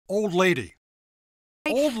Old lady.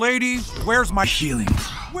 Old lady, where's my healing?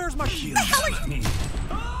 Where's my healing?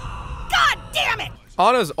 God damn it!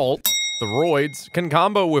 Ana's ult, the Roids, can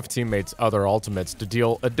combo with teammates' other ultimates to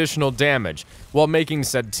deal additional damage, while making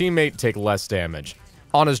said teammate take less damage.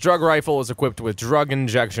 Ana's drug rifle is equipped with drug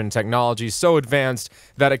injection technology so advanced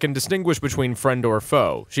that it can distinguish between friend or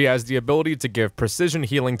foe. She has the ability to give precision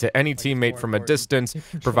healing to any teammate from a distance,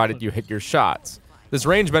 provided you hit your shots. This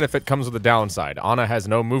range benefit comes with a downside. Ana has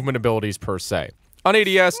no movement abilities per se. On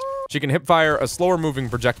ADS, she can hipfire a slower moving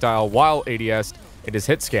projectile while ADS. It is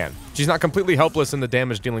hit scan. She's not completely helpless in the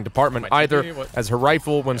damage dealing department either, as her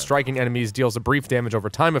rifle, when striking enemies, deals a brief damage over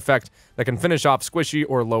time effect that can finish off squishy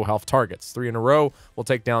or low health targets. 3 in a row will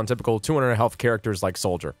take down typical 200 health characters like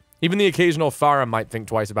Soldier. Even the occasional Pharah might think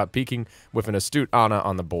twice about peeking with an astute Ana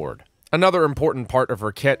on the board. Another important part of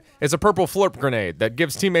her kit is a purple flurp grenade that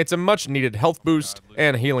gives teammates a much-needed health boost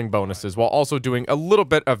and healing bonuses, while also doing a little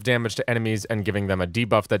bit of damage to enemies and giving them a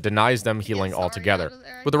debuff that denies them healing altogether.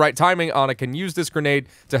 With the right timing, Ana can use this grenade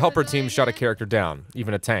to help her team shut a character down,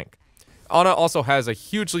 even a tank. Ana also has a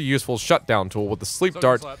hugely useful shutdown tool with the sleep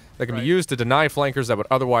dart that can be used to deny flankers that would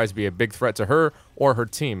otherwise be a big threat to her or her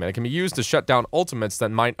team, and it can be used to shut down ultimates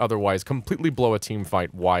that might otherwise completely blow a team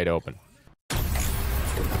fight wide open.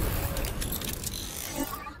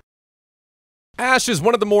 Ashe is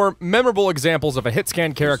one of the more memorable examples of a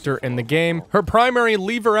hit-scan character in the game. Her primary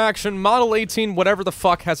lever action, Model 18 whatever the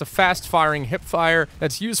fuck, has a fast-firing hipfire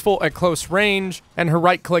that's useful at close range, and her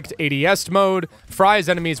right-clicked ADS mode fries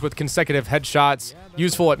enemies with consecutive headshots,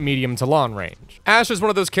 useful at medium to long range. Ashe is one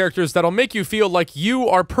of those characters that'll make you feel like you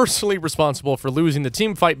are personally responsible for losing the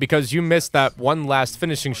team fight because you missed that one last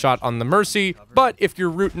finishing shot on the Mercy, but if you're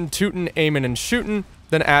rootin', tootin', aimin', and shootin',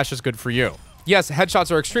 then Ashe is good for you. Yes,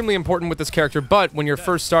 headshots are extremely important with this character, but when you're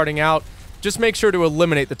first starting out, just make sure to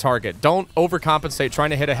eliminate the target. Don't overcompensate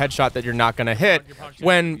trying to hit a headshot that you're not going to hit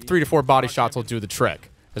when 3 to 4 body shots will do the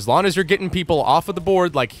trick. As long as you're getting people off of the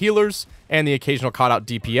board like healers and the occasional caught-out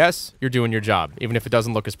DPS, you're doing your job, even if it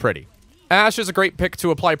doesn't look as pretty. Ashe is a great pick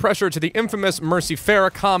to apply pressure to the infamous Mercy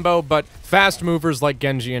Pharah combo, but fast movers like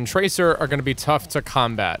Genji and Tracer are going to be tough to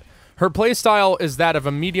combat. Her playstyle is that of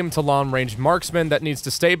a medium to long-range marksman that needs to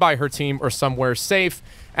stay by her team or somewhere safe.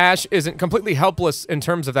 Ashe isn't completely helpless in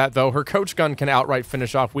terms of that, though. Her coach gun can outright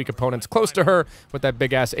finish off weak opponents close to her with that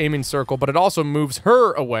big-ass aiming circle, but it also moves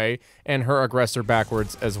her away and her aggressor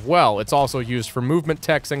backwards as well. It's also used for movement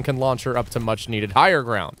techs and can launch her up to much-needed higher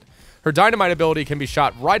ground. Her dynamite ability can be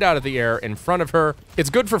shot right out of the air in front of her. It's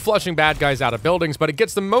good for flushing bad guys out of buildings, but it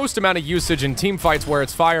gets the most amount of usage in team fights where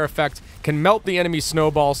its fire effect can melt the enemy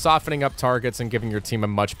snowball, softening up targets and giving your team a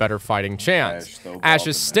much better fighting chance.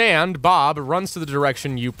 Ashe's stand, Bob, runs to the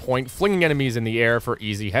direction you point, flinging enemies in the air for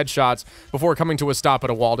easy headshots before coming to a stop at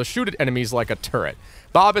a wall to shoot at enemies like a turret.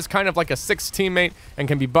 Bob is kind of like a 6th teammate and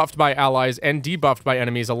can be buffed by allies and debuffed by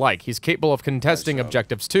enemies alike. He's capable of contesting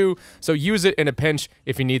objectives too, so use it in a pinch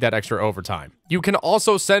if you need that extra overtime. You can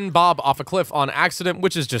also send Bob off a cliff on accident,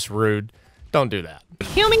 which is just rude. Don't do that.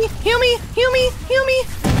 Heal me, heal me, heal me, heal me.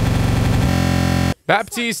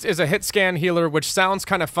 Baptiste is a hit scan healer, which sounds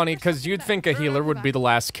kind of funny because you'd think a healer would be the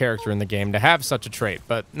last character in the game to have such a trait,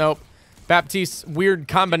 but nope. Baptiste's weird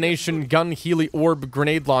combination gun healy orb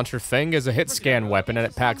grenade launcher thing is a hit scan weapon and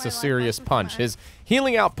it packs a serious punch. His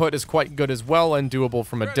healing output is quite good as well and doable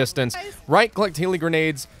from a distance. Right-clicked healing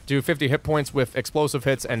grenades do 50 hit points with explosive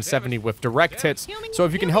hits and 70 with direct hits, so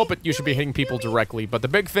if you can help it, you should be hitting people directly. But the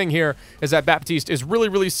big thing here is that Baptiste is really,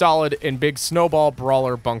 really solid in big snowball,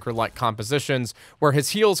 brawler, bunker-like compositions where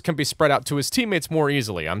his heals can be spread out to his teammates more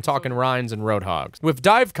easily. I'm talking Rhines and Roadhogs. With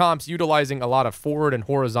dive comps utilizing a lot of forward and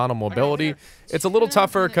horizontal mobility, it's a little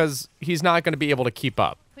tougher because he's not going to be able to keep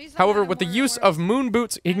up. However, with the use of moon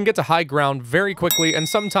boots, he can get to high ground very quickly, and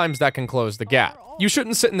sometimes that can close the gap. You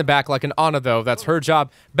shouldn't sit in the back like an Ana, though. That's her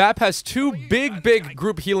job. Bap has 2 big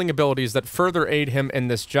group healing abilities that further aid him in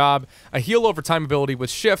this job. A heal over time ability with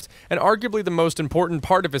Shift, and arguably the most important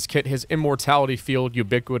part of his kit, his immortality field,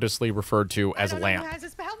 ubiquitously referred to as Lamp.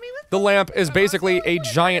 The Lamp is basically a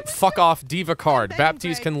giant fuck-off diva card.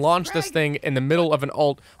 Baptiste can launch this thing in the middle of an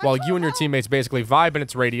ult while you and your teammates basically vibe in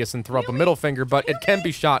its radius and throw up a middle finger, but it can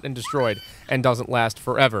be shot and destroyed and doesn't last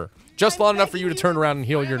forever. Just long enough for you to turn around and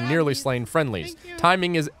heal your nearly slain friendlies.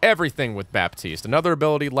 Timing is everything with Baptiste. Another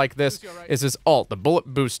ability like this is his ult, the Bullet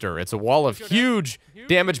Booster. It's a wall of huge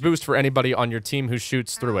damage boost for anybody on your team who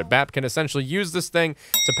shoots through it. Bap can essentially use this thing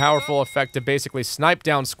to powerful effect to basically snipe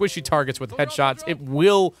down squishy targets with headshots. It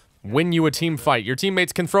will win you a team fight. Your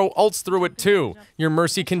teammates can throw ults through it too. Your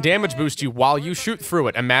Mercy can damage boost you while you shoot through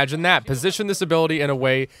it. Imagine that. Position this ability in a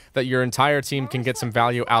way that your entire team can get some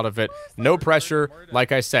value out of it. No pressure.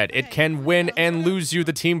 Like I said, it can win and lose you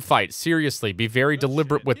the team fight. Seriously, be very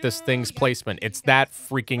deliberate with this thing's placement. It's that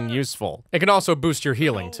freaking useful. It can also boost your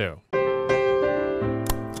healing too.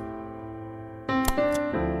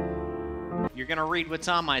 You're gonna read what's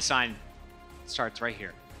on my sign. It starts right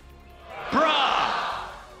here. Bruh!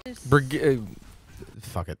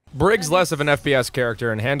 Fuck it. Brig's less of an FPS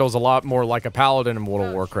character and handles a lot more like a paladin in World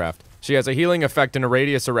of Warcraft. She has a healing effect in a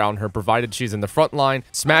radius around her, provided she's in the front line,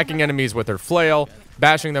 smacking enemies with her flail,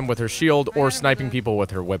 bashing them with her shield, or sniping people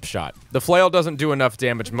with her whip shot. The flail doesn't do enough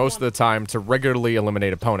damage most of the time to regularly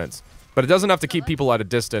eliminate opponents, but it does enough to keep people at a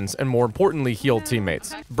distance, and more importantly, heal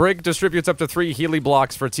teammates. Brig distributes up to 3 Healy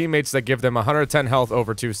blocks for teammates that give them 110 health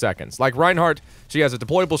over 2 seconds. Like Reinhardt, she has a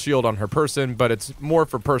deployable shield on her person, but it's more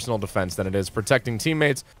for personal defense than it is protecting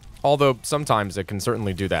teammates, although sometimes it can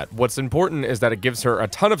certainly do that. What's important is that it gives her a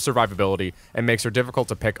ton of survivability and makes her difficult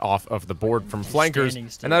to pick off of the board from flankers,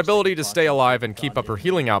 and that ability to stay alive and keep up her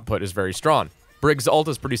healing output is very strong. Brig's ult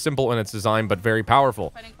is pretty simple in its design, but very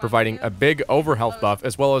powerful, providing a big overhealth buff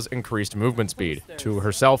as well as increased movement speed to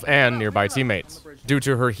herself and nearby teammates. Due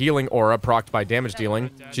to her healing aura procced by damage dealing,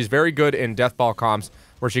 she's very good in deathball comps,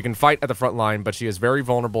 where she can fight at the front line, but she is very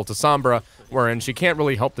vulnerable to Sombra, wherein she can't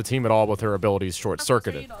really help the team at all with her abilities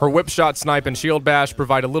short-circuited. Her whip shot, snipe, and shield bash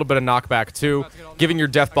provide a little bit of knockback too, giving your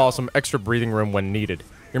deathball some extra breathing room when needed.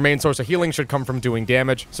 Your main source of healing should come from doing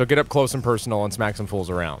damage, so get up close and personal and smack some fools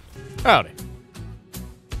around. Howdy.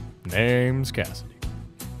 Name's Cassidy.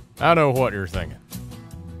 I know what you're thinking.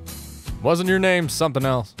 Wasn't your name something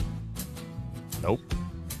else? Nope.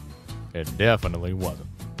 It definitely wasn't.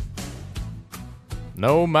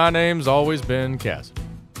 No, my name's always been Cassidy.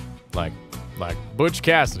 Like Butch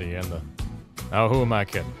Cassidy and the... Oh, who am I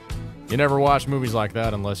kidding? You never watch movies like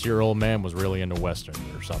that unless your old man was really into Western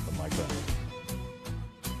or something like that.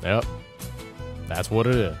 Yep. That's what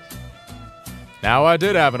it is. Now, I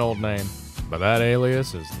did have an old name, but that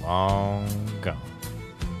alias is long gone.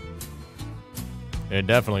 It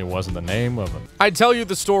definitely wasn't the name of it. I'd tell you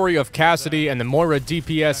the story of Cassidy and the Moira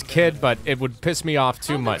DPS kid, but it would piss me off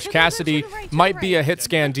too much. Cassidy might be a hit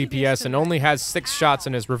scan DPS and only has 6 shots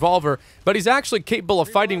in his revolver, but he's actually capable of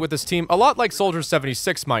fighting with his team a lot like Soldier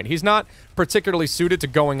 76 might. He's not particularly suited to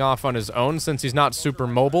going off on his own since he's not super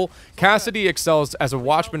mobile. Cassidy excels as a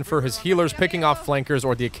watchman for his healers, picking off flankers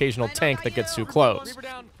or the occasional tank that gets too close.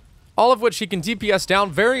 All of which he can DPS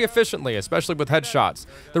down very efficiently, especially with headshots.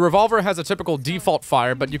 The revolver has a typical default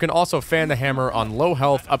fire, but you can also fan the hammer on low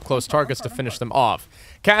health, up-close targets to finish them off.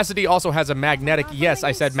 Cassidy also has a magnetic, yes,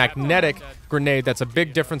 I said magnetic, grenade that's a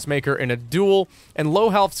big difference maker in a duel, and low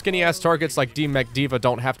health skinny-ass targets like D-Mech Diva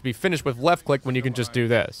don't have to be finished with left click when you can just do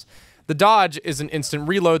this. The dodge is an instant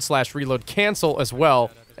reload / reload cancel as well,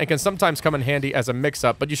 and can sometimes come in handy as a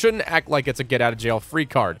mix-up, but you shouldn't act like it's a get-out-of-jail-free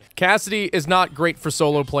card. Cassidy is not great for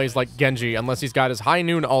solo plays like Genji, unless he's got his high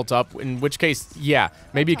noon ult up, in which case, yeah,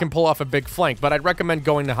 maybe he can pull off a big flank, but I'd recommend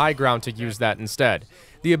going to high ground to use that instead.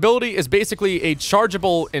 The ability is basically a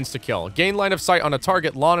chargeable insta-kill. Gain line of sight on a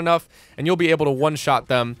target long enough, and you'll be able to one-shot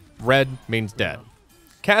them. Red means dead.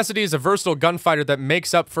 Cassidy is a versatile gunfighter that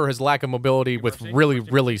makes up for his lack of mobility with really,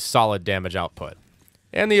 really solid damage output,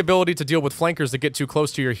 and the ability to deal with flankers that get too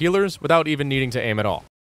close to your healers without even needing to aim at all.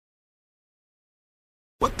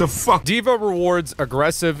 What the fuck? Diva rewards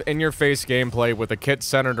aggressive, in-your-face gameplay with a kit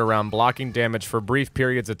centered around blocking damage for brief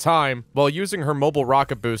periods of time, while using her mobile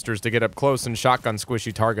rocket boosters to get up close and shotgun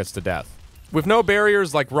squishy targets to death. With no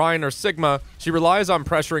barriers like Ryan or Sigma, she relies on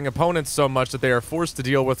pressuring opponents so much that they are forced to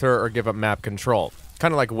deal with her or give up map control.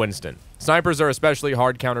 Kind of like Winston. Snipers are especially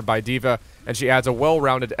hard countered by Diva, and she adds a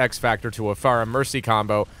well-rounded X-Factor to a Pharah Mercy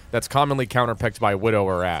combo that's commonly counterpicked by Widow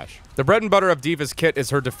or Ashe. The bread and butter of Diva's kit is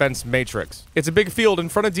her defense matrix. It's a big field in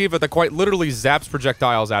front of Diva that quite literally zaps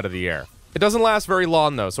projectiles out of the air. It doesn't last very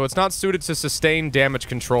long though, so it's not suited to sustained damage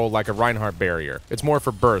control like a Reinhardt barrier. It's more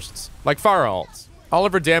for bursts, like Pharah ults. All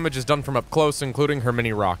of her damage is done from up close, including her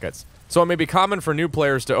mini rockets, so it may be common for new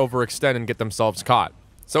players to overextend and get themselves caught.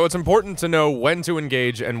 So it's important to know when to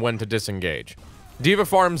engage and when to disengage. Diva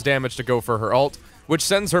farms damage to go for her ult, which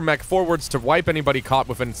sends her mech forwards to wipe anybody caught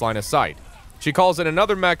within its line of sight. She calls in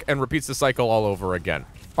another mech and repeats the cycle all over again.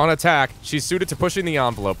 On attack, she's suited to pushing the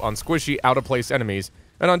envelope on squishy, out-of-place enemies,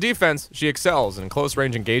 and on defense, she excels in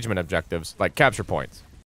close-range engagement objectives like capture points.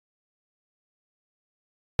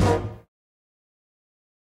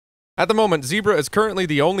 At the moment, Zebra is currently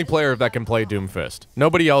the only player that can play Doomfist.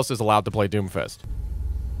 Nobody else is allowed to play Doomfist.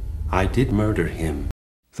 I did murder him.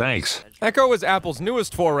 Thanks. Echo is Apple's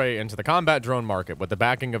newest foray into the combat drone market with the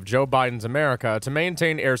backing of Joe Biden's America to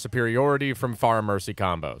maintain air superiority from Pharah Mercy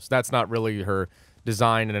combos. That's not really her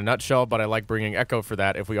design in a nutshell, but I like bringing Echo for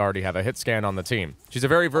that if we already have a hit scan on the team. She's a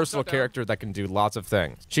very versatile character that can do lots of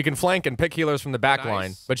things. She can flank and pick healers from the back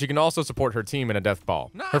line, but she can also support her team in a death ball.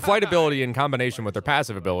 Her flight ability in combination with her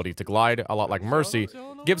passive ability to glide, a lot like Mercy,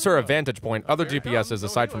 gives her a vantage point other DPSs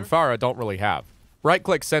aside from Pharah don't really have.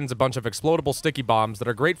 Right-click sends a bunch of explodable sticky bombs that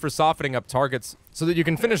are great for softening up targets so that you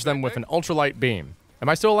can finish them with an ultralight beam. Am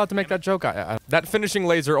I still allowed to make that joke? That finishing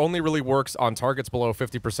laser only really works on targets below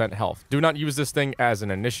 50% health. Do not use this thing as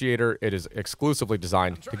an initiator. It is exclusively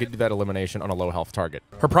designed to get you that elimination on a low health target.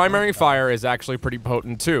 Her primary fire is actually pretty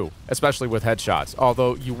potent too, especially with headshots,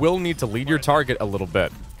 although you will need to lead your target a little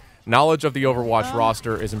bit. Knowledge of the Overwatch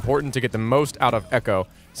roster is important to get the most out of Echo,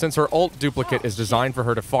 since her ult duplicate is designed for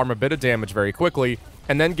her to farm a bit of damage very quickly,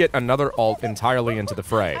 and then get another ult entirely into the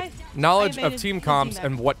fray. Knowledge of team comps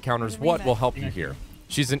and what counters what will help you here.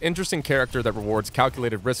 She's an interesting character that rewards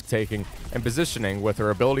calculated risk-taking and positioning with her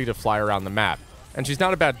ability to fly around the map, and she's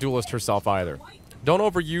not a bad duelist herself either. Don't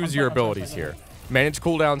overuse your abilities here. Manage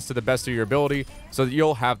cooldowns to the best of your ability so that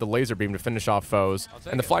you'll have the laser beam to finish off foes,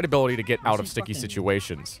 and the flight ability to get out of sticky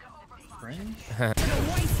situations.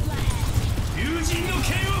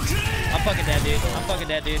 I'm fucking dead, dude. I'm fucking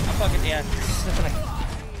dead, dude. I'm fucking dead.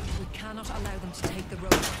 We cannot allow them to take the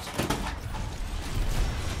Roadhog.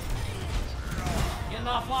 Getting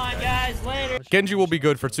offline, guys. Later. Genji will be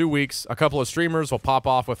good for 2 weeks, a couple of streamers will pop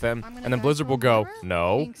off with him, and then Blizzard will go,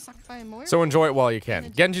 no. So enjoy it while you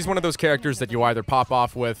can. Genji's one of those characters that you either pop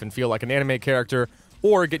off with and feel like an anime character,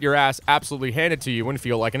 or get your ass absolutely handed to you and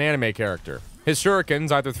feel like an anime character. His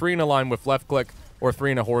shurikens, either 3 in a line with left click, or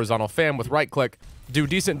 3 in a horizontal fan with right click, do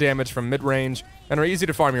decent damage from mid-range, and are easy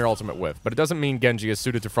to farm your ultimate with, but it doesn't mean Genji is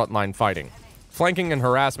suited to frontline fighting. Flanking and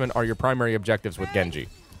harassment are your primary objectives with Genji,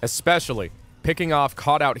 especially picking off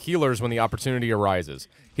caught-out healers when the opportunity arises.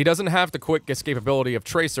 He doesn't have the quick escapability of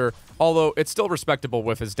Tracer, although it's still respectable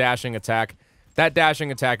with his dashing attack. That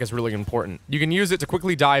dashing attack is really important. You can use it to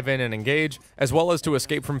quickly dive in and engage, as well as to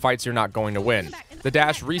escape from fights you're not going to win. The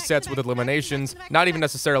dash resets with eliminations, not even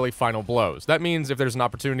necessarily final blows. That means if there's an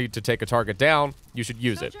opportunity to take a target down, you should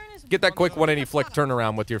use it. Get that quick 180 flick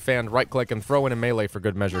turnaround with your fan, right-click, and throw in a melee for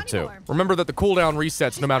good measure too. Remember that the cooldown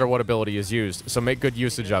resets no matter what ability is used, so make good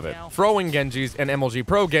usage of it. Throwing Genjis and MLG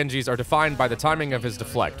Pro Genjis are defined by the timing of his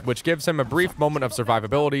deflect, which gives him a brief moment of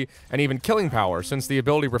survivability and even killing power, since the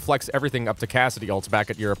ability reflects everything up to Cassidy ults back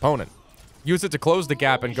at your opponent. Use it to close the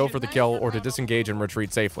gap and go for the kill, or to disengage and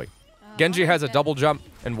retreat safely. Genji has a double jump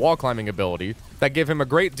and wall climbing ability that give him a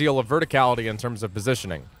great deal of verticality in terms of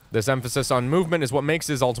positioning. This emphasis on movement is what makes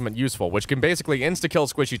his ultimate useful, which can basically insta-kill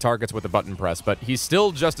squishy targets with a button press, but he's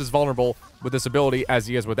still just as vulnerable with this ability as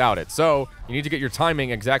he is without it, so you need to get your timing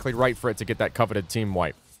exactly right for it to get that coveted team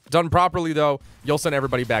wipe. Done properly though, you'll send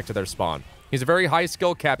everybody back to their spawn. He's a very high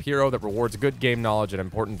skill cap hero that rewards good game knowledge and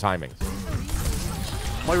important timing.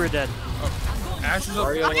 Moira dead. Oh. Ashe is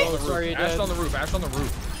on the roof. Ashe on the roof. Ashe on the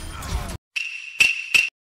roof.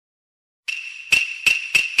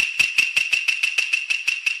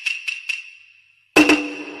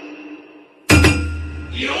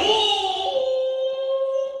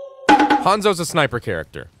 Hanzo's a sniper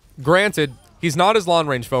character. Granted, he's not as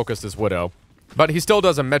long-range focused as Widow, but he still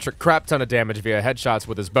does a metric crap ton of damage via headshots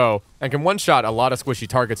with his bow, and can one-shot a lot of squishy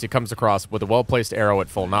targets he comes across with a well-placed arrow at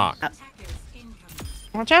full knock.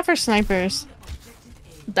 Watch out for snipers.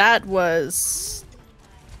 That was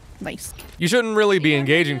nice. You shouldn't really be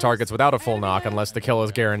engaging targets without a full knock unless the kill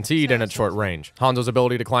is guaranteed and at short range. Hanzo's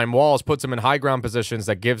ability to climb walls puts him in high ground positions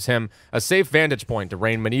that gives him a safe vantage point to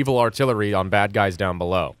rain medieval artillery on bad guys down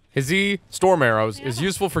below. His E, Storm Arrows, is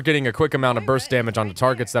useful for getting a quick amount of burst damage onto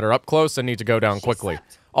targets that are up close and need to go down quickly.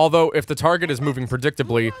 Although, if the target is moving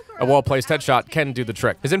predictably, a well-placed headshot can do the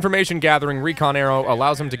trick. His information-gathering recon arrow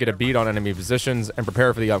allows him to get a beat on enemy positions and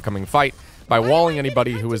prepare for the upcoming fight by walling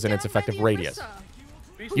anybody who is in its effective radius.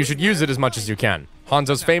 You should use it as much as you can.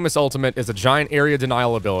 Hanzo's famous ultimate is a giant area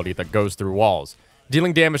denial ability that goes through walls,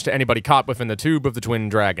 dealing damage to anybody caught within the tube of the Twin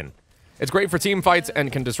Dragon. It's great for team fights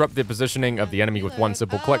and can disrupt the positioning of the enemy with one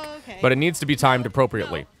simple click, but it needs to be timed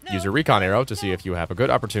appropriately. Use your recon arrow to see if you have a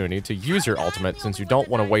good opportunity to use your ultimate, since you don't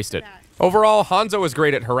want to waste it. Overall, Hanzo is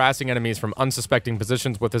great at harassing enemies from unsuspecting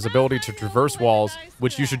positions with his ability to traverse walls,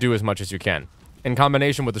 which you should do as much as you can, in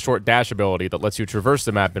combination with the short dash ability that lets you traverse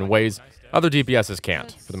the map in ways other DPSs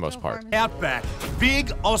can't, for the most part. Outback,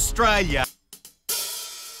 big Australia.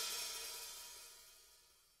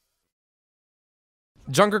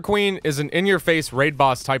 Junker Queen is an in-your-face raid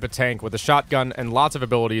boss type of tank with a shotgun and lots of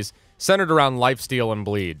abilities centered around lifesteal and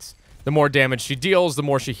bleeds. The more damage she deals, the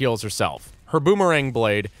more she heals herself. Her boomerang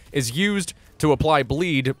blade is used to apply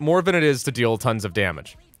bleed more than it is to deal tons of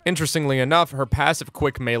damage. Interestingly enough, her passive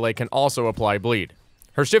quick melee can also apply bleed.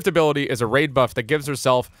 Her shift ability is a raid buff that gives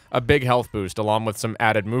herself a big health boost along with some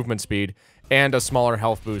added movement speed and a smaller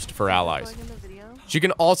health boost for allies. She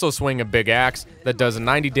can also swing a big axe that does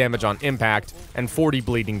 90 damage on impact and 40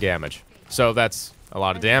 bleeding damage. So that's a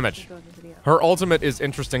lot of damage. Her ultimate is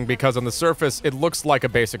interesting because on the surface it looks like a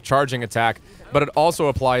basic charging attack, but it also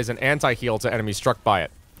applies an anti-heal to enemies struck by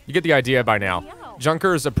it. You get the idea by now.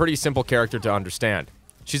 Junker is a pretty simple character to understand.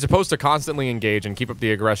 She's supposed to constantly engage and keep up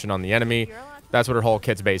the aggression on the enemy. That's what her whole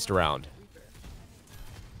kit's based around.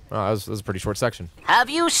 Oh, that was a pretty short section. Have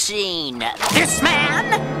you seen this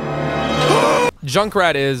man?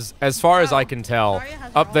 Junkrat is, as far as I can tell,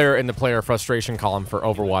 up there in the player frustration column for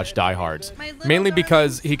Overwatch diehards, mainly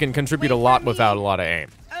because he can contribute a lot without a lot of aim.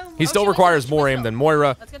 He still requires more aim than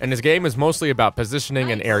Moira, and his game is mostly about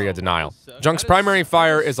positioning and area denial. Junk's primary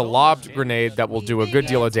fire is a lobbed grenade that will do a good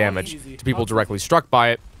deal of damage to people directly struck by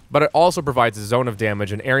it, but it also provides a zone of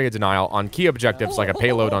damage and area denial on key objectives like a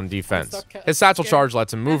payload on defense. His satchel charge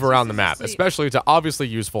lets him move around the map, especially to obviously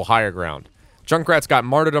useful higher ground. Junkrat's got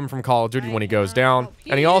martyrdom from Call of Duty when he goes down,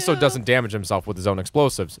 and he also doesn't damage himself with his own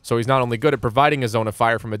explosives, so he's not only good at providing a zone of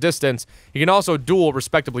fire from a distance, he can also duel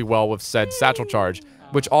respectably well with said satchel charge,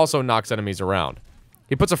 which also knocks enemies around.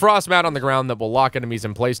 He puts a frost mat on the ground that will lock enemies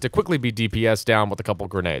in place to quickly be DPS down with a couple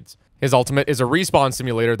grenades. His ultimate is a respawn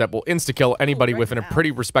simulator that will insta-kill anybody within a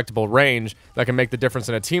pretty respectable range that can make the difference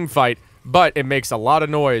in a team fight, but it makes a lot of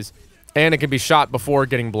noise, and it can be shot before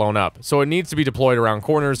getting blown up, so it needs to be deployed around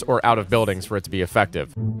corners or out of buildings for it to be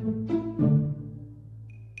effective.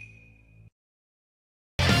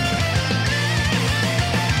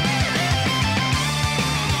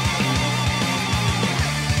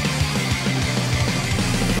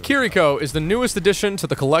 Kiriko is the newest addition to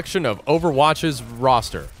the collection of Overwatch's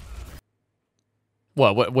roster.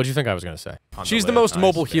 What do you think I was going to say? She's the most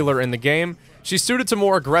mobile healer in the game. She's suited to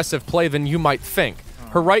more aggressive play than you might think.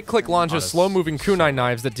 Her right-click launches slow-moving kunai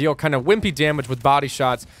knives that deal kind of wimpy damage with body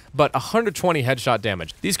shots, but 120 headshot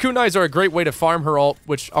damage. These kunais are a great way to farm her ult,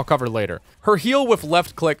 which I'll cover later. Her heal with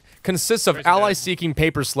left-click consists of ally-seeking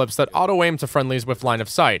paper slips that auto-aim to friendlies with line of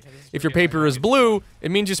sight. If your paper is blue,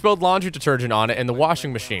 it means you spilled laundry detergent on it in the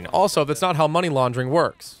washing machine. Also, that's not how money laundering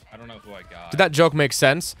works. I don't know who I got. Did that joke make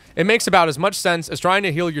sense? It makes about as much sense as trying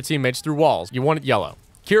to heal your teammates through walls. You want it yellow.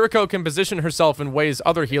 Kiriko can position herself in ways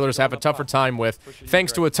other healers have a tougher time with,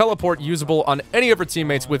 thanks to a teleport usable on any of her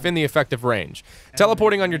teammates within the effective range.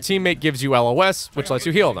 Teleporting on your teammate gives you LOS, which lets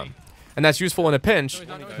you heal them. And that's useful in a pinch,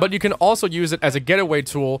 but you can also use it as a getaway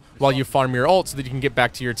tool while you farm your ult so that you can get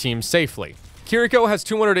back to your team safely. Kiriko has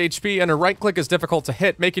 200 HP and her right click is difficult to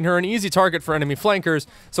hit, making her an easy target for enemy flankers,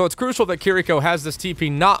 so it's crucial that Kiriko has this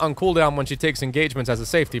TP not on cooldown when she takes engagements as a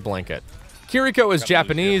safety blanket. Kiriko is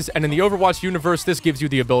Japanese, and in the Overwatch universe, this gives you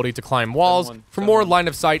the ability to climb walls for more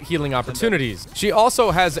line-of-sight healing opportunities. She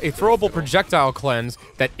also has a throwable projectile cleanse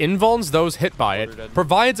that invulns those hit by it,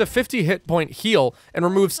 provides a 50 hit point heal, and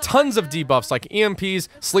removes tons of debuffs like EMPs,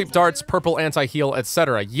 sleep darts, purple anti-heal,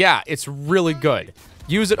 etc. Yeah, it's really good.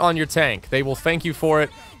 Use it on your tank. They will thank you for it.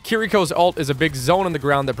 Kiriko's ult is a big zone on the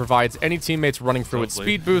ground that provides any teammates running through it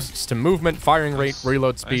speed boosts to movement, firing rate,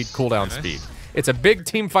 reload speed, cooldown speed. It's a big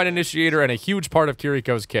teamfight initiator and a huge part of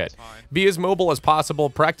Kiriko's kit. Be as mobile as possible,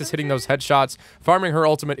 practice hitting those headshots. Farming her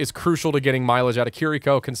ultimate is crucial to getting mileage out of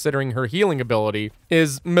Kiriko, considering her healing ability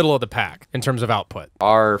is middle of the pack in terms of output.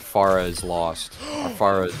 Our Pharah is lost. Our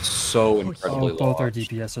Pharah is so incredibly lost. Both our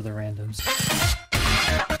DPS are the randoms.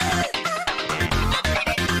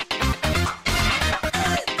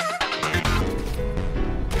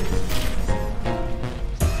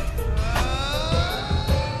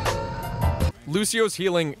 Lucio's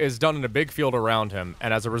healing is done in a big field around him,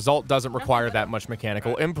 and as a result doesn't require that much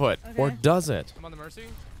mechanical input. Or does it?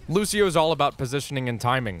 Lucio's all about positioning and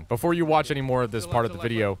timing. Before you watch any more of this part of the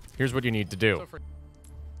video, here's what you need to do.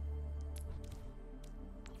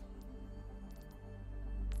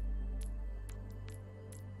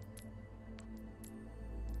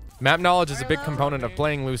 Map knowledge is a big component of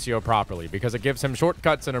playing Lucio properly because it gives him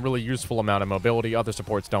shortcuts and a really useful amount of mobility other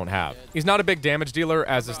supports don't have. He's not a big damage dealer,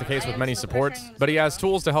 as is the case with many supports, but he has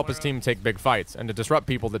tools to help his team take big fights and to disrupt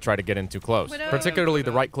people that try to get in too close. Particularly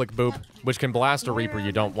the right-click boop, which can blast a Reaper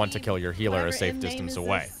you don't want to kill your healer a safe distance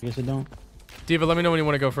away. Yes, I don't. Diva, let me know when you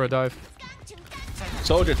want to go for a dive.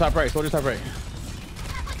 Soldier, top right. Soldier, top right.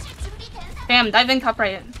 Bam, dive in top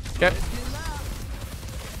right. Okay.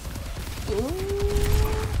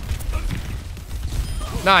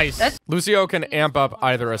 Nice. Lucio can amp up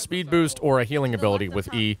either a speed boost or a healing ability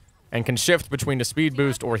with E, and can shift between a speed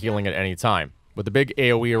boost or healing at any time. With the big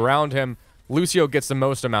AoE around him, Lucio gets the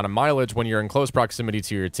most amount of mileage when you're in close proximity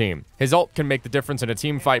to your team. His ult can make the difference in a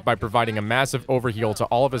team fight by providing a massive overheal to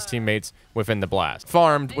all of his teammates within the blast.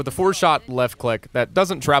 Farmed with a 4-shot left click that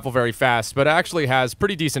doesn't travel very fast, but actually has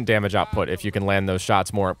pretty decent damage output if you can land those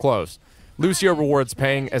shots more up close. Lucio rewards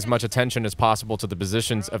paying as much attention as possible to the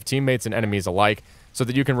positions of teammates and enemies alike, so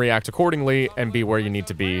that you can react accordingly and be where you need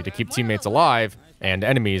to be to keep teammates alive and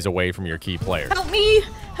enemies away from your key players. Help me!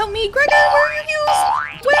 Help me! Gregor, where are your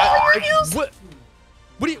heals? Where are your heals?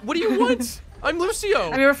 What do you want? I'm Lucio!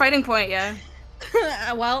 I mean, we're fighting point, yeah.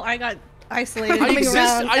 Well, I got isolated. I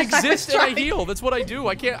exist and I heal. That's what I do.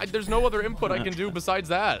 I can't, there's no other input I can do besides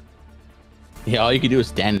that. Yeah, all you can do is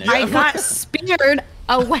stand there. I got speared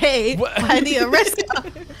away by the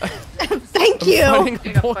Orisa. Thank you.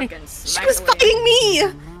 She was fighting me.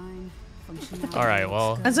 All right,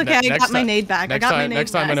 well. That's okay. I got my nade back.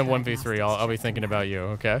 Next time in a 1v3, I'll be thinking about you,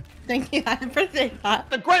 okay? Thank you. I appreciate that.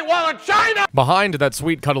 The Great Wall of China! Behind that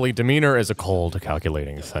sweet, cuddly demeanor is a cold,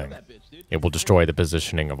 calculating thing. It will destroy the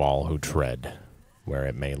positioning of all who tread where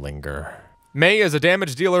it may linger. Mei is a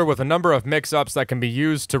damage dealer with a number of mix-ups that can be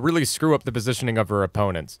used to really screw up the positioning of her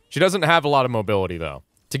opponents. She doesn't have a lot of mobility, though.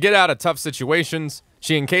 To get out of tough situations,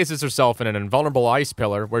 she encases herself in an invulnerable ice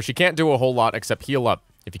pillar where she can't do a whole lot except heal up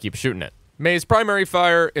if you keep shooting it. Mei's primary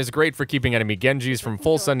fire is great for keeping enemy Genjis from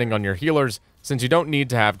full sending on your healers, since you don't need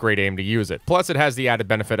to have great aim to use it. Plus, it has the added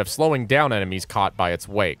benefit of slowing down enemies caught by its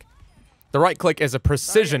wake. The right click is a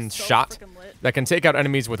precision shot that can take out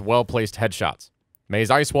enemies with well-placed headshots. Mei's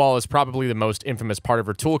Ice Wall is probably the most infamous part of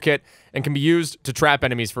her toolkit and can be used to trap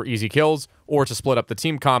enemies for easy kills or to split up the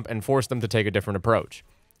team comp and force them to take a different approach.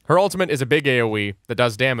 Her ultimate is a big AoE that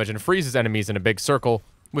does damage and freezes enemies in a big circle,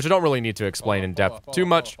 which I don't really need to explain in depth too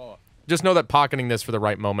much. Just know that pocketing this for the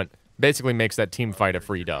right moment basically makes that team fight a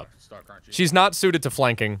free dub. She's not suited to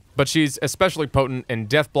flanking, but she's especially potent in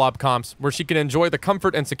death blob comps where she can enjoy the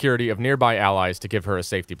comfort and security of nearby allies to give her a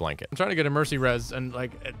safety blanket. I'm trying to get a Mercy res, and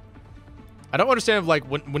like, I don't understand, like,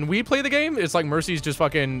 when we play the game, it's like Mercy's just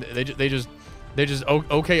fucking, they just,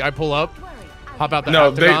 okay, I pull up, hop out the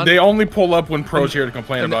octagon. No, they only pull up when pros here to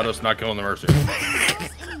complain about us not killing the Mercy.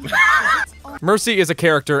 Mercy is a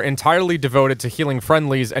character entirely devoted to healing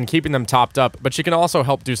friendlies and keeping them topped up, but she can also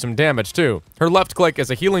help do some damage too. Her left click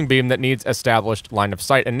is a healing beam that needs established line of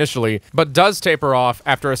sight initially, but does taper off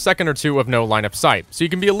after a second or two of no line of sight, so you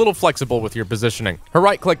can be a little flexible with your positioning. Her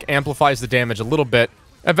right click amplifies the damage a little bit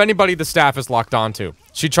of anybody the staff is locked onto.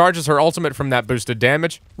 She charges her ultimate from that boosted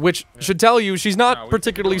damage, which should tell you she's not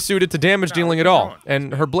particularly suited to damage dealing at all,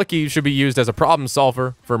 and her blicky should be used as a problem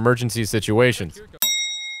solver for emergency situations.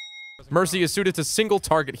 Mercy is suited to single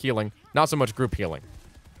target healing, not so much group healing.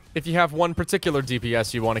 If you have one particular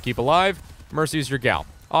DPS you want to keep alive, Mercy's your gal.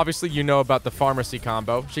 Obviously, you know about the pharmacy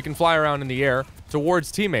combo. She can fly around in the air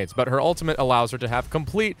towards teammates, but her ultimate allows her to have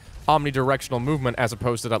complete omnidirectional movement as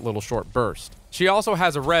opposed to that little short burst. She also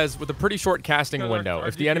has a res with a pretty short casting window.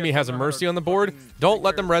 If the enemy has a Mercy on the board, don't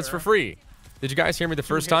let them res for free. Did you guys hear me the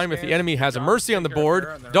first time? If the enemy has a Mercy on the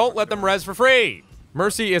board, don't let them res for free.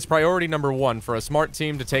 Mercy is priority number 1 for a smart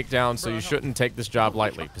team to take down, so you shouldn't take this job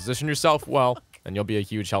lightly. Position yourself well, and you'll be a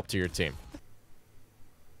huge help to your team.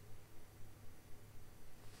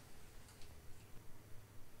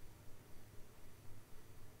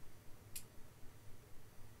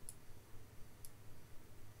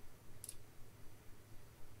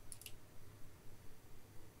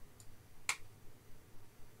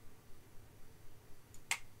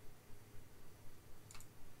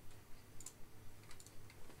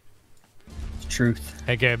 Truth.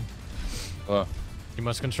 Hey, Gabe. What? You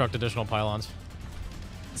must construct additional pylons.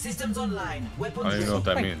 Systems online. Weapons. I don't even know what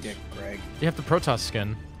that means. You have the Protoss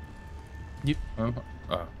skin. You.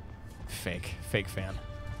 Fake fan.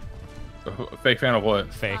 A fake fan of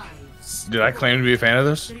what? Fake. Did I claim to be a fan of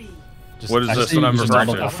this? Just what is this that I'm referring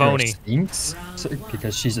to? A phony.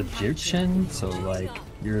 Because she's Egyptian, so like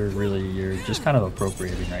you're just kind of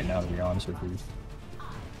appropriating right now, to be honest with you.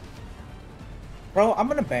 Bro, I'm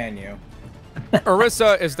gonna ban you.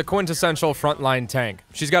 Orisa is the quintessential frontline tank.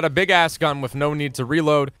 She's got a big-ass gun with no need to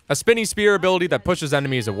reload, a spinny spear ability that pushes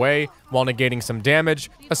enemies away while negating some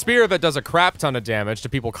damage, a spear that does a crap ton of damage to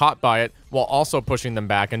people caught by it while also pushing them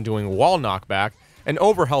back and doing wall knockback, an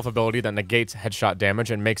overhealth ability that negates headshot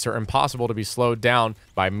damage and makes her impossible to be slowed down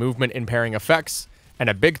by movement-impairing effects, and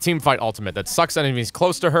a big teamfight ultimate that sucks enemies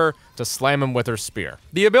close to her to slam them with her spear.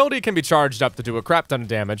 The ability can be charged up to do a crap ton of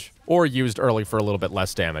damage, or used early for a little bit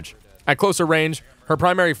less damage. At closer range, Her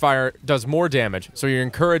primary fire does more damage, so you're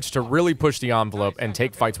encouraged to really push the envelope and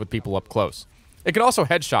take fights with people up close. It can also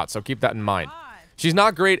headshot, so keep that in mind. She's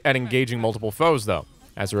not great at engaging multiple foes, though,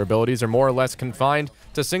 as her abilities are more or less confined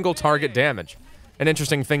to single target damage. An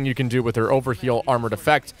interesting thing you can do with her overheal armored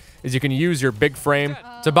effect is you can use your big frame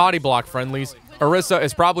to body block friendlies. Orisa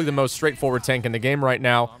is probably the most straightforward tank in the game right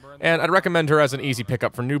now, and I'd recommend her as an easy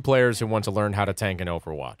pickup for new players who want to learn how to tank in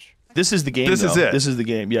Overwatch. This is the game, This is it. This is the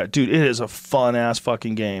game. Yeah, dude, it is a fun-ass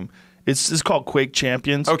fucking game. It's called Quake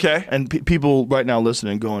Champions. Okay. And people right now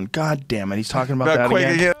listening going, God damn it, he's talking about that Quake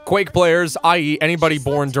again. Quake players, i.e. anybody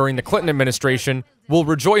born during the Clinton administration, will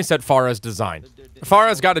rejoice at Pharah's design.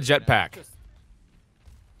 Pharah's got a jetpack.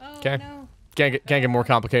 Okay? Can't get more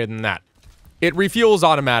complicated than that. It refuels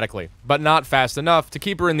automatically, but not fast enough to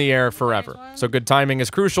keep her in the air forever. So good timing is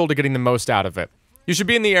crucial to getting the most out of it. You should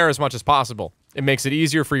be in the air as much as possible. It makes it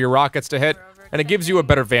easier for your rockets to hit, and it gives you a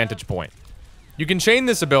better vantage point. You can chain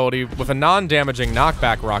this ability with a non-damaging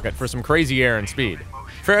knockback rocket for some crazy air and speed.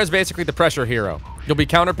 Pharah is basically the pressure hero. You'll be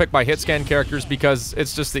counterpicked by hit-scan characters because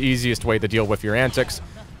it's just the easiest way to deal with your antics.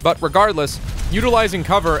 But regardless, utilizing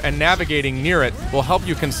cover and navigating near it will help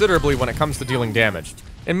you considerably when it comes to dealing damage.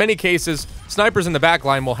 In many cases, snipers in the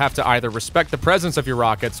backline will have to either respect the presence of your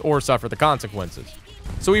rockets or suffer the consequences.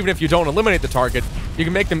 So even if you don't eliminate the target, you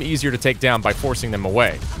can make them easier to take down by forcing them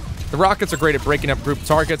away. The rockets are great at breaking up group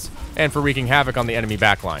targets and for wreaking havoc on the enemy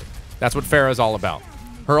backline. That's what Pharah is all about.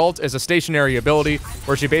 Her ult is a stationary ability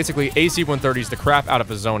where she basically AC-130s the crap out of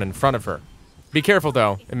a zone in front of her. Be careful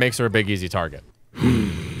though, it makes her a big easy target.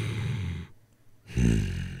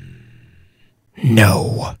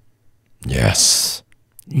 No. Yes.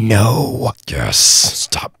 No. Yes.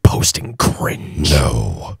 Stop posting cringe.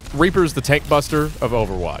 No. Reaper's the tank buster of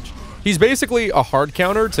Overwatch. He's basically a hard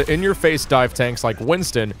counter to in-your-face dive tanks like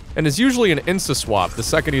Winston, and is usually an insta-swap the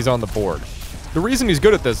second he's on the board. The reason he's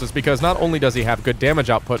good at this is because not only does he have good damage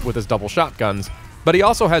output with his double shotguns, but he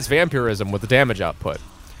also has vampirism with the damage output.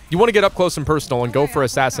 You want to get up close and personal and go for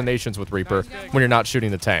assassinations with Reaper when you're not shooting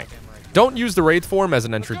the tank. Don't use the Wraith form as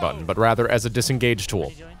an entry button, but rather as a disengage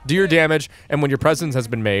tool. Do your damage, and when your presence has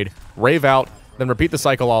been made, rave out, then repeat the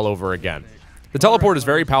cycle all over again. The teleport is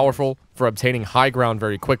very powerful for obtaining high ground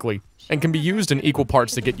very quickly, and can be used in equal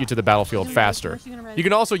parts to get you to the battlefield faster. You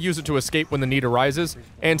can also use it to escape when the need arises,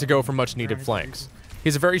 and to go for much needed flanks.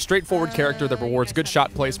 He's a very straightforward character that rewards good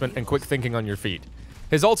shot placement and quick thinking on your feet.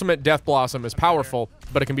 His ultimate, Death Blossom, is powerful,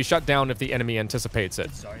 but it can be shut down if the enemy anticipates it.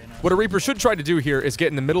 What a Reaper should try to do here is get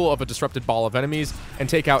in the middle of a disrupted ball of enemies and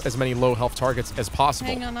take out as many low health targets as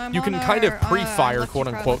possible. You can kind of pre-fire,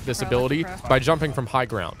 quote-unquote, this ability by jumping from high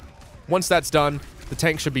ground. Once that's done, the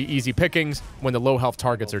tank should be easy pickings when the low health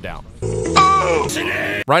targets are down.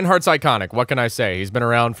 Reinhardt's iconic, what can I say? He's been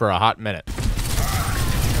around for a hot minute.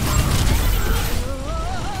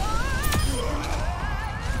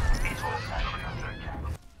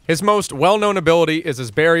 His most well-known ability is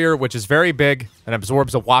his barrier, which is very big and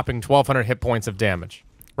absorbs a whopping 1,200 hit points of damage.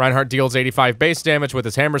 Reinhardt deals 85 base damage with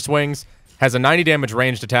his hammer swings, has a 90 damage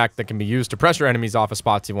ranged attack that can be used to pressure enemies off of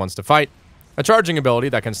spots he wants to fight, a charging ability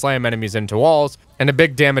that can slam enemies into walls, and a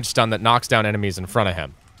big damage stun that knocks down enemies in front of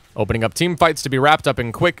him, opening up team fights to be wrapped up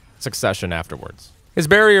in quick succession afterwards. His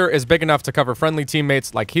barrier is big enough to cover friendly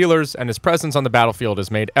teammates like healers, and his presence on the battlefield is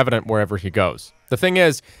made evident wherever he goes. The thing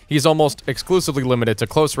is, he's almost exclusively limited to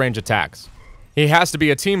close-range attacks. He has to be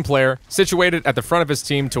a team player, situated at the front of his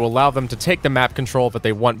team to allow them to take the map control that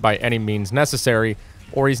they want by any means necessary,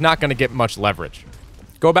 or he's not going to get much leverage.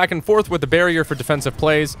 Go back and forth with the barrier for defensive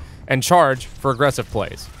plays, and charge for aggressive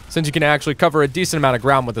plays, since you can actually cover a decent amount of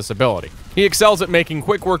ground with this ability. He excels at making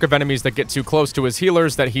quick work of enemies that get too close to his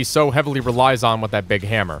healers that he so heavily relies on with that big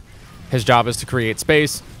hammer. His job is to create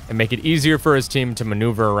space and make it easier for his team to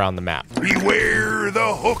maneuver around the map. Beware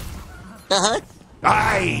the hook. The hook?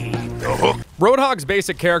 Aye, the hook. Roadhog's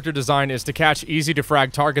basic character design is to catch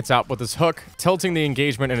easy-to-frag targets out with his hook, tilting the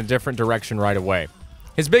engagement in a different direction right away.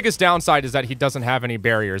 His biggest downside is that he doesn't have any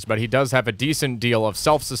barriers, but he does have a decent deal of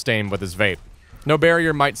self-sustain with his vape. No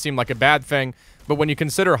barrier might seem like a bad thing, but when you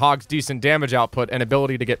consider Hog's decent damage output and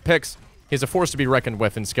ability to get picks, he's a force to be reckoned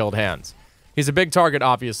with in skilled hands. He's a big target,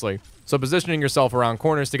 obviously, so positioning yourself around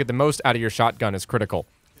corners to get the most out of your shotgun is critical.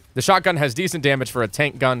 The shotgun has decent damage for a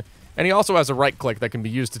tank gun, and he also has a right-click that can be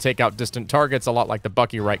used to take out distant targets, a lot like the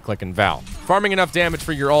Bucky right-click in Val. Farming enough damage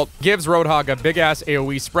for your ult gives Roadhog a big-ass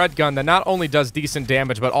AoE spread gun that not only does decent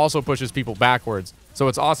damage, but also pushes people backwards, so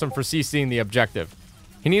it's awesome for CCing the objective.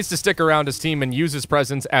 He needs to stick around his team and use his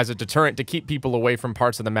presence as a deterrent to keep people away from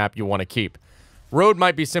parts of the map you want to keep. Road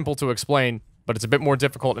might be simple to explain, but it's a bit more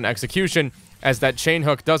difficult in execution, as that chain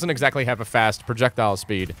hook doesn't exactly have a fast projectile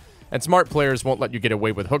speed, and smart players won't let you get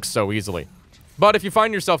away with hooks so easily. But if you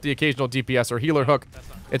find yourself the occasional DPS or healer hook,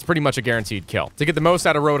 it's pretty much a guaranteed kill. To get the most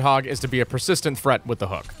out of Roadhog is to be a persistent threat with the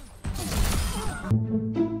hook.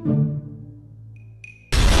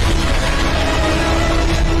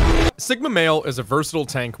 Sigma Male is a versatile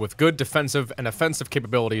tank with good defensive and offensive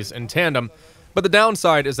capabilities in tandem, but the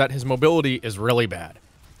downside is that his mobility is really bad.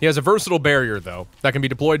 He has a versatile barrier, though, that can be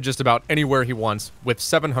deployed just about anywhere he wants with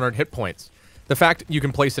 700 hit points. The fact you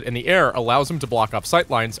can place it in the air allows him to block off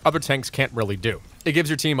sightlines other tanks can't really do. It gives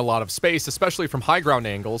your team a lot of space, especially from high ground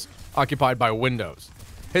angles occupied by windows.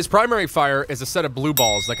 His primary fire is a set of blue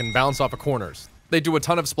balls that can bounce off of corners. They do a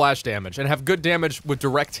ton of splash damage and have good damage with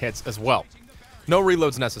direct hits as well. No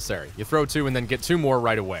reloads necessary. You throw 2 and then get 2 more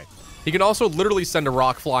right away. He can also literally send a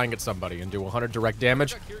rock flying at somebody and do 100 direct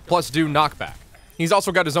damage, plus do knockback. He's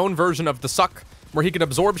also got his own version of the Suck, where he can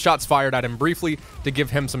absorb shots fired at him briefly to give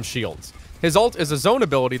him some shields. His ult is a zone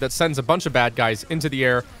ability that sends a bunch of bad guys into the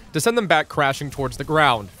air to send them back crashing towards the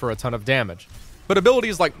ground for a ton of damage. But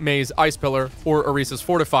abilities like Mei's Ice Pillar or Orisa's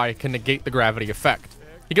Fortify can negate the gravity effect.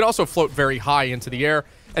 He can also float very high into the air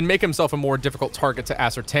and make himself a more difficult target to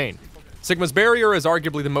ascertain. Sigma's barrier is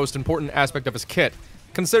arguably the most important aspect of his kit,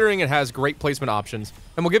 considering it has great placement options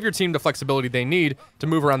and will give your team the flexibility they need to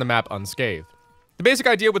move around the map unscathed. The basic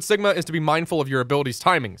idea with Sigma is to be mindful of your abilities'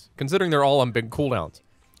 timings, considering they're all on big cooldowns,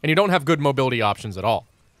 and you don't have good mobility options at all.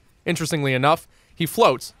 Interestingly enough, he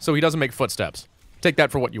floats, so he doesn't make footsteps. Take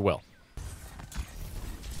that for what you will.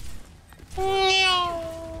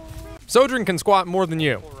 Sojourn can squat more than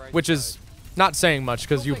you, which is not saying much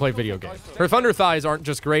because you play video games. Her thunder thighs aren't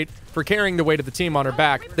just great for carrying the weight of the team on her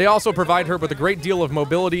back, they also provide her with a great deal of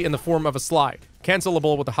mobility in the form of a slide,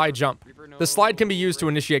 cancelable with a high jump. The slide can be used to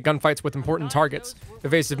initiate gunfights with important targets,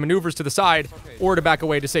 evasive maneuvers to the side, or to back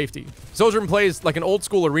away to safety. Sojourn plays like an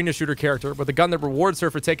old-school arena shooter character with a gun that rewards her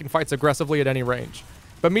for taking fights aggressively at any range.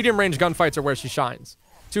 But medium-range gunfights are where she shines.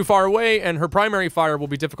 Too far away, and her primary fire will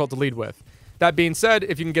be difficult to lead with. That being said,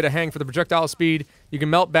 if you can get a hang for the projectile speed, you can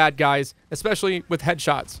melt bad guys, especially with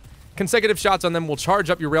headshots. Consecutive shots on them will charge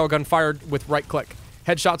up your railgun fired with right-click.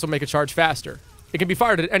 Headshots will make a charge faster. It can be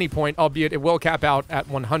fired at any point, albeit it will cap out at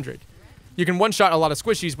 100. You can one-shot a lot of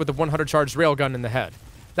squishies with a 100 charged railgun in the head.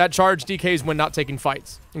 That charge decays when not taking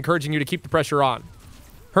fights, encouraging you to keep the pressure on.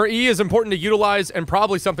 Her E is important to utilize and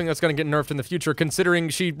probably something that's going to get nerfed in the future, considering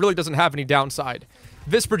she really doesn't have any downside.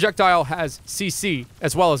 This projectile has CC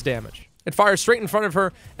as well as damage. It fires straight in front of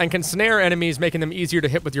her and can snare enemies, making them easier to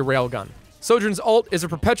hit with your railgun. Sojourn's ult is a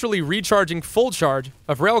perpetually recharging full charge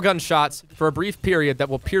of railgun shots for a brief period that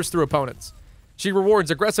will pierce through opponents. She rewards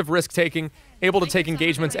aggressive risk-taking, able to take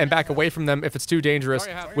engagements and back away from them if it's too dangerous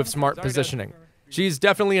with smart positioning. She's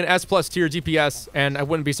definitely an S+ tier DPS, and I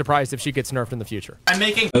wouldn't be surprised if she gets nerfed in the future. I'm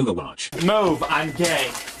making Overwatch. Move, I'm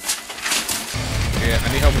gay. Yeah,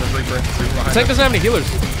 I need help with the Reaper. Tank doesn't have any healers.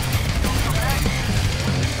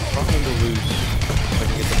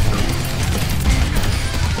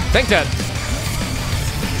 Tank dead.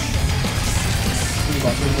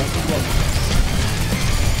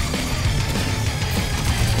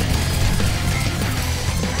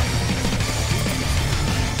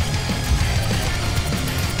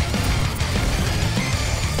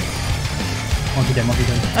 Monkey dead, monkey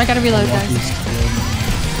dead. I gotta reload, guys.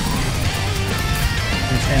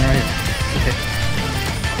 Stand right here. Okay.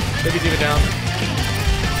 Baby D.Va down.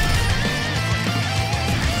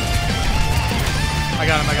 I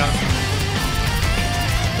got him.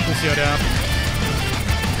 Lucio down.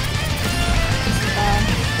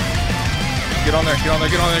 Get on there.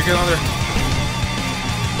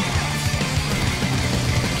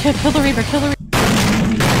 Kill the Reaper,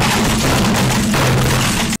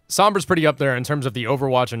 Sombra's pretty up there in terms of the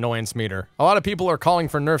Overwatch annoyance meter. A lot of people are calling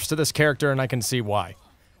for nerfs to this character, and I can see why.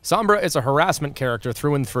 Sombra is a harassment character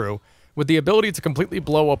through and through, with the ability to completely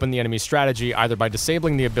blow open the enemy's strategy either by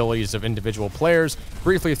disabling the abilities of individual players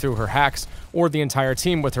briefly through her hacks, or the entire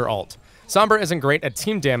team with her ult. Sombra isn't great at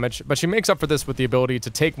team damage, but she makes up for this with the ability to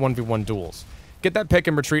take 1v1 duels. Get that pick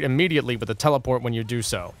and retreat immediately with a teleport when you do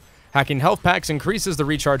so. Hacking health packs increases the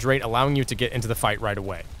recharge rate, allowing you to get into the fight right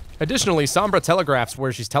away. Additionally, Sombra telegraphs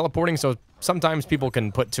where she's teleporting, so sometimes people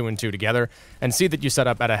can put 2 and 2 together and see that you set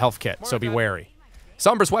up at a health kit, so be wary.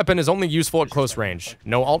 Sombra's weapon is only useful at close range.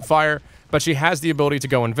 No alt fire, but she has the ability to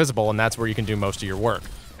go invisible, and that's where you can do most of your work.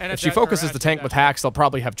 If she focuses the tank with hacks, they'll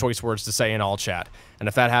probably have choice words to say in all chat, and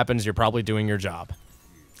if that happens, you're probably doing your job.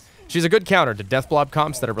 She's a good counter to death blob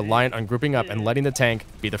comps that are reliant on grouping up and letting the tank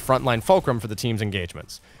be the frontline fulcrum for the team's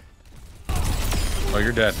engagements. Oh,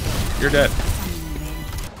 you're dead.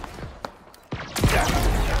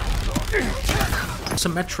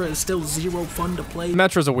 Symmetra is still zero fun to play.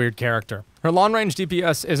 Symmetra's a weird character. Her long-range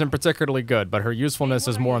DPS isn't particularly good, but her usefulness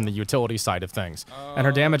is more on the utility side of things, and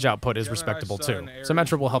her damage output is respectable too.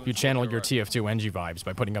 Symmetra will help you channel your TF2 Genji vibes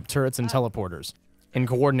by putting up turrets and teleporters. In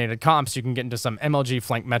coordinated comps, you can get into some MLG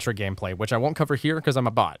flank Metra gameplay, which I won't cover here because I'm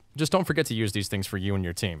a bot. Just don't forget to use these things for you and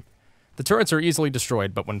your team. The turrets are easily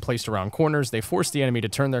destroyed, but when placed around corners, they force the enemy to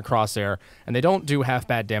turn their crosshair, and they don't do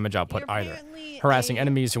half-bad damage output either. Harassing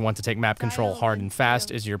enemies who want to take map control hard and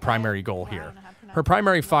fast is your primary goal here. Her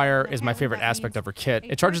primary fire is my favorite aspect of her kit.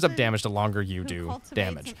 It charges up damage the longer you do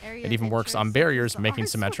damage. It even works on barriers, making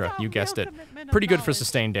Symmetra, you guessed it, pretty good for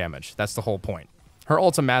sustained damage. That's the whole point. Her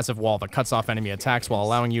ult's a massive wall that cuts off enemy attacks while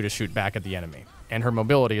allowing you to shoot back at the enemy. And her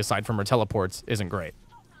mobility, aside from her teleports, isn't great.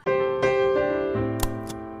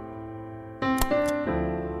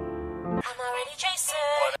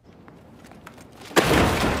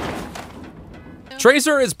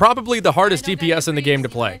 Tracer is probably the hardest DPS in the game to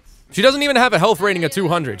play. She doesn't even have a health rating of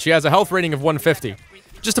 200. She has a health rating of 150.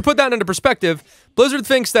 Just to put that into perspective, Blizzard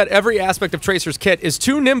thinks that every aspect of Tracer's kit is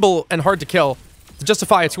too nimble and hard to kill to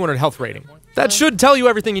justify a 200 health rating. That should tell you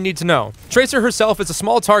everything you need to know. Tracer herself is a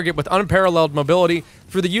small target with unparalleled mobility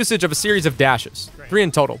through the usage of a series of dashes, 3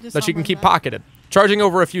 in total, that she can keep pocketed, charging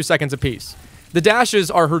over a few seconds apiece. The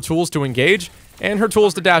dashes are her tools to engage, and her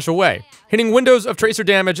tools to dash away. Hitting windows of Tracer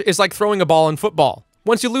damage is like throwing a ball in football.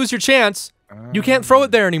 Once you lose your chance, you can't throw it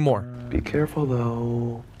there anymore. Be careful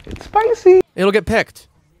though, it's spicy. It'll get picked.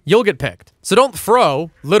 You'll get picked. So don't throw,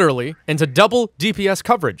 literally, into double DPS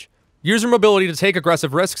coverage. Use your mobility to take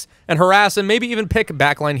aggressive risks and harass and maybe even pick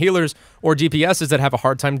backline healers or DPSs that have a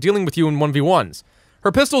hard time dealing with you in 1v1s.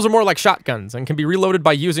 Her pistols are more like shotguns and can be reloaded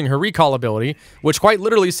by using her recall ability, which quite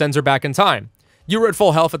literally sends her back in time. You were at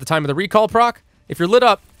full health at the time of the recall proc. If you're lit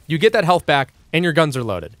up, you get that health back and your guns are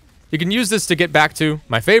loaded. You can use this to get back to,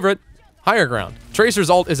 my favorite, higher ground. Tracer's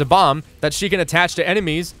ult is a bomb that she can attach to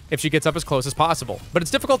enemies if she gets up as close as possible. But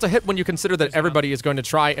it's difficult to hit when you consider that everybody is going to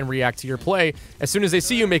try and react to your play as soon as they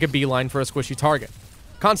see you make a beeline for a squishy target.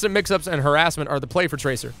 Constant mix-ups and harassment are the play for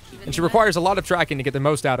Tracer, and she requires a lot of tracking to get the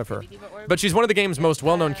most out of her. But she's one of the game's most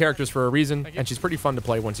well-known characters for a reason, and she's pretty fun to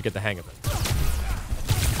play once you get the hang of it.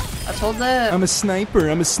 I told them. I'm a sniper,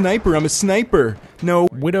 I'm a sniper, I'm a sniper. No.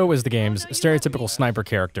 Widow is the game's stereotypical sniper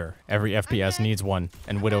character. Every FPS needs one,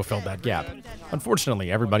 and Widow filled that gap.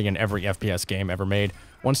 Unfortunately, everybody in every FPS game ever made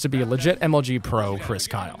wants to be a legit MLG pro Chris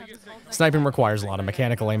Kyle. Sniping requires a lot of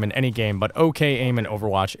mechanical aim in any game, but okay aim in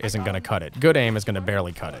Overwatch isn't going to cut it. Good aim is going to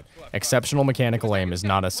barely cut it. Exceptional mechanical aim is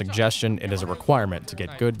not a suggestion, it is a requirement to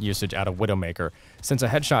get good usage out of Widowmaker, since a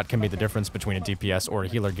headshot can be the difference between a DPS or a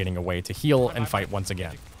healer getting away to heal and fight once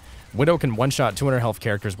again. Widow can one-shot 200 health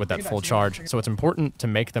characters with that full charge, so it's important to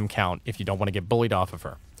make them count if you don't want to get bullied off of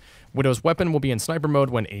her. Widow's weapon will be in sniper mode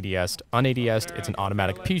when ADS'd. Un-ADS'd, it's an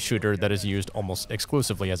automatic pea shooter that is used almost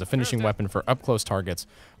exclusively as a finishing weapon for up-close targets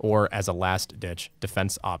or as a last-ditch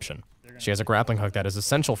defense option. She has a grappling hook that is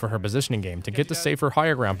essential for her positioning game to get to safer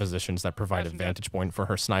higher ground positions that provide a vantage point for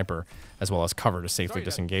her sniper, as well as cover to safely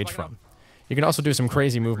disengage from. You can also do some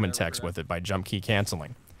crazy movement techs with it by jump key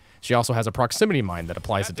canceling. She also has a proximity mine that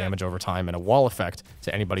applies the damage over time and a wall effect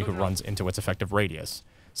to anybody who runs into its effective radius.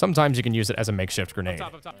 Sometimes you can use it as a makeshift grenade.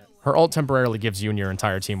 Her ult temporarily gives you and your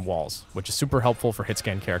entire team walls, which is super helpful for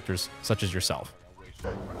hitscan characters such as yourself.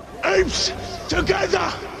 Apes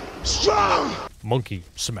together, strong! Monkey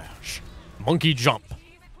smash. Monkey jump.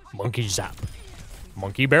 Monkey zap.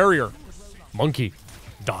 Monkey barrier. Monkey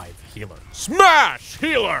dive healer. Smash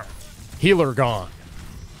healer! Healer gone.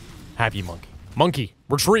 Happy monkey. Monkey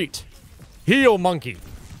retreat. Heal monkey.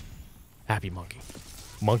 Happy monkey.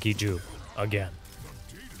 Monkey Jew again.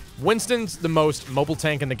 Winston's the most mobile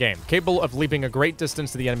tank in the game, capable of leaping a great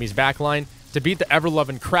distance to the enemy's backline to beat the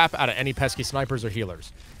ever-loving crap out of any pesky snipers or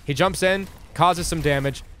healers. He jumps in, causes some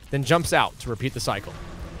damage, then jumps out to repeat the cycle.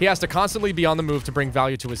 He has to constantly be on the move to bring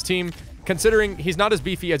value to his team, considering he's not as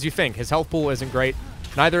beefy as you think. His health pool isn't great,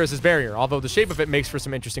 neither is his barrier, although the shape of it makes for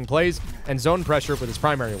some interesting plays and zone pressure with his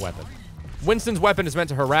primary weapon. Winston's weapon is meant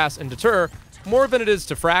to harass and deter more than it is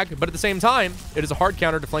to frag, but at the same time, it is a hard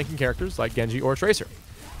counter to flanking characters like Genji or Tracer.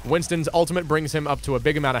 Winston's ultimate brings him up to a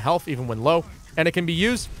big amount of health even when low, and it can be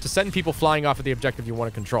used to send people flying off of the objective you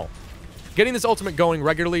want to control. Getting this ultimate going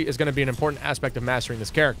regularly is going to be an important aspect of mastering this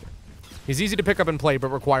character. He's easy to pick up and play, but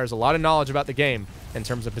requires a lot of knowledge about the game in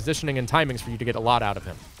terms of positioning and timings for you to get a lot out of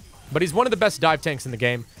him. But he's one of the best dive tanks in the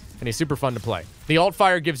game, and he's super fun to play. The alt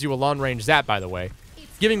fire gives you a long-range zap, by the way,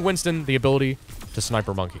 giving Winston the ability to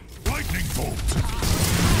sniper monkey. Lightning bolt!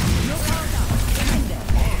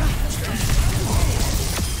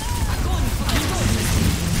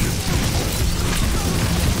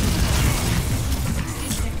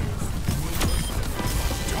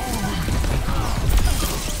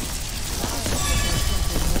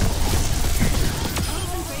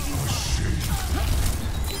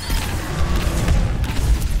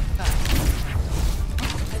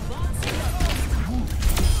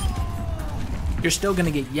 You're still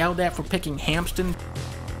gonna get yelled at for picking Hampton.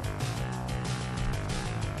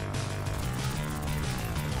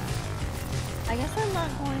 I guess I'm not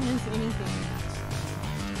going into anything.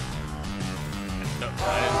 No,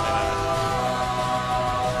 I didn't say that.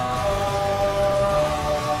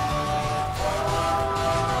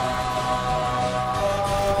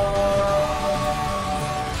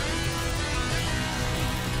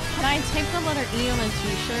 Can I take the letter E on a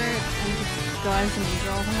t-shirt and just go as an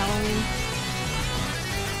E-girl for Halloween?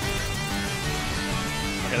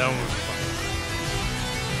 Okay, that one was fun.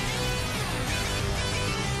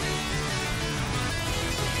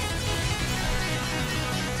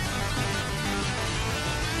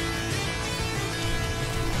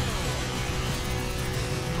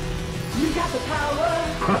 You got the power.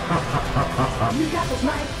 You got the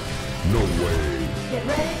might. No way. Get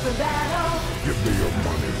ready for battle. Give me your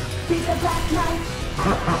money. Be the Black Knight.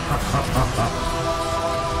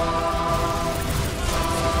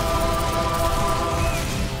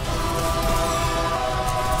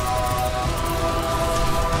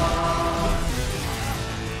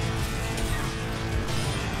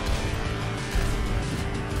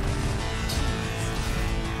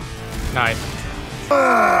 Nice.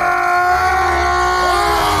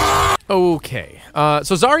 Okay.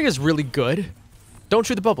 So Zarya is really good. Don't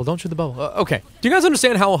shoot the bubble. Don't shoot the bubble. Okay. Do you guys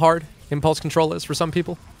understand how hard impulse control is for some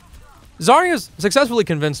people? Zarya's successfully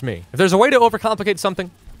convinced me. If there's a way to overcomplicate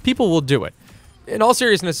something, people will do it. In all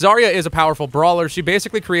seriousness, Zarya is a powerful brawler. She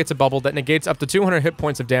basically creates a bubble that negates up to 200 hit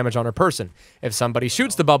points of damage on her person. If somebody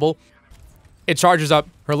shoots the bubble, it charges up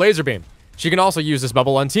her laser beam. She can also use this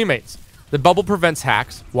bubble on teammates. The bubble prevents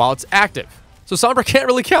hacks while it's active, so Sombra can't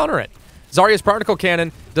really counter it. Zarya's particle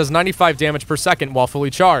cannon does 95 damage per second while fully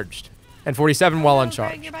charged, and 47 while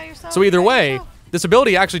uncharged. So either way, this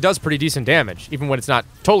ability actually does pretty decent damage, even when it's not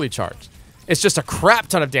totally charged. It's just a crap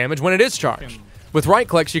ton of damage when it is charged. With right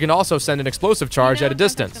clicks, you can also send an explosive charge at a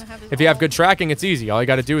distance. If you have good tracking, it's easy. All you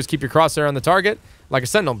gotta do is keep your crosshair on the target, like a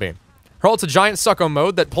sentinel beam. Her ult's a giant succo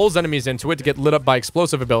mode that pulls enemies into it to get lit up by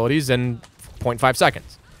explosive abilities in 0.5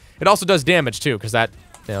 seconds. It also does damage too, because that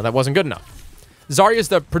wasn't good enough. Zarya is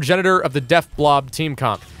the progenitor of the Def Blob team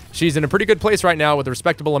comp. She's in a pretty good place right now with a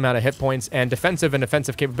respectable amount of hit points and defensive and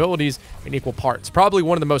offensive capabilities in equal parts. Probably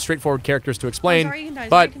one of the most straightforward characters to explain,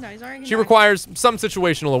 but she requires some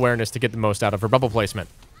situational awareness to get the most out of her bubble placement.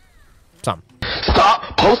 Some.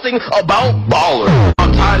 Stop posting about baller.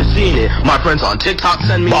 I'm tired of seeing it. My friends on TikTok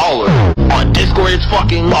send me baller. On Discord it's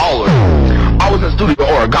fucking baller. I was in Studio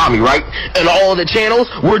Origami, right? And all of the channels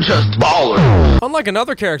were just baller. Unlike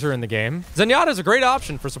another character in the game, Zennyata is a great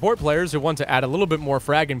option for support players who want to add a little bit more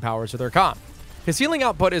fragging power to their comp. His healing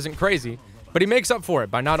output isn't crazy, but he makes up for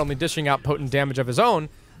it by not only dishing out potent damage of his own,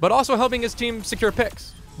 but also helping his team secure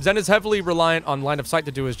picks. Zen is heavily reliant on line of sight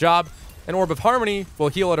to do his job, and Orb of Harmony will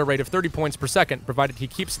heal at a rate of 30 points per second, provided he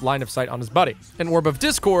keeps line of sight on his buddy. And Orb of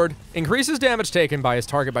Discord increases damage taken by his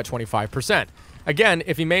target by 25%. Again,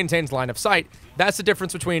 if he maintains line of sight, that's the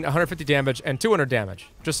difference between 150 damage and 200 damage,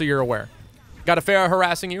 just so you're aware. Got a Pharah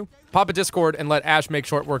harassing you? Pop a Discord and let Ashe make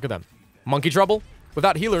short work of them. Monkey trouble?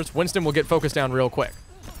 Without healers, Winston will get focused down real quick.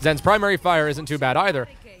 Zen's primary fire isn't too bad either,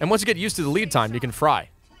 and once you get used to the lead time, you can fry.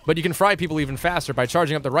 But you can fry people even faster by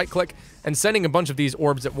charging up the right click and sending a bunch of these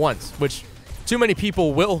orbs at once, which too many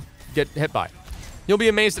people will get hit by. You'll be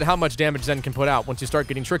amazed at how much damage Zen can put out once you start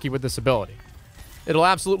getting tricky with this ability. It'll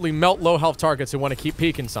absolutely melt low health targets who want to keep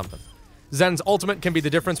peeking something. Zen's ultimate can be the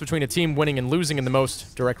difference between a team winning and losing in the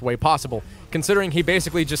most direct way possible, considering he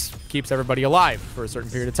basically just keeps everybody alive for a certain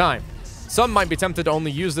period of time. Some might be tempted to only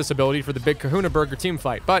use this ability for the big Kahuna Burger team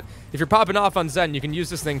fight, but if you're popping off on Zen, you can use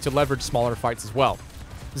this thing to leverage smaller fights as well.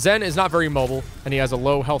 Zen is not very mobile, and he has a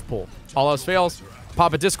low health pool. All else fails,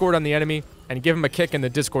 pop a Discord on the enemy, and give him a kick in the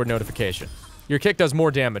Discord notification. Your kick does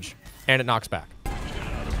more damage, and it knocks back.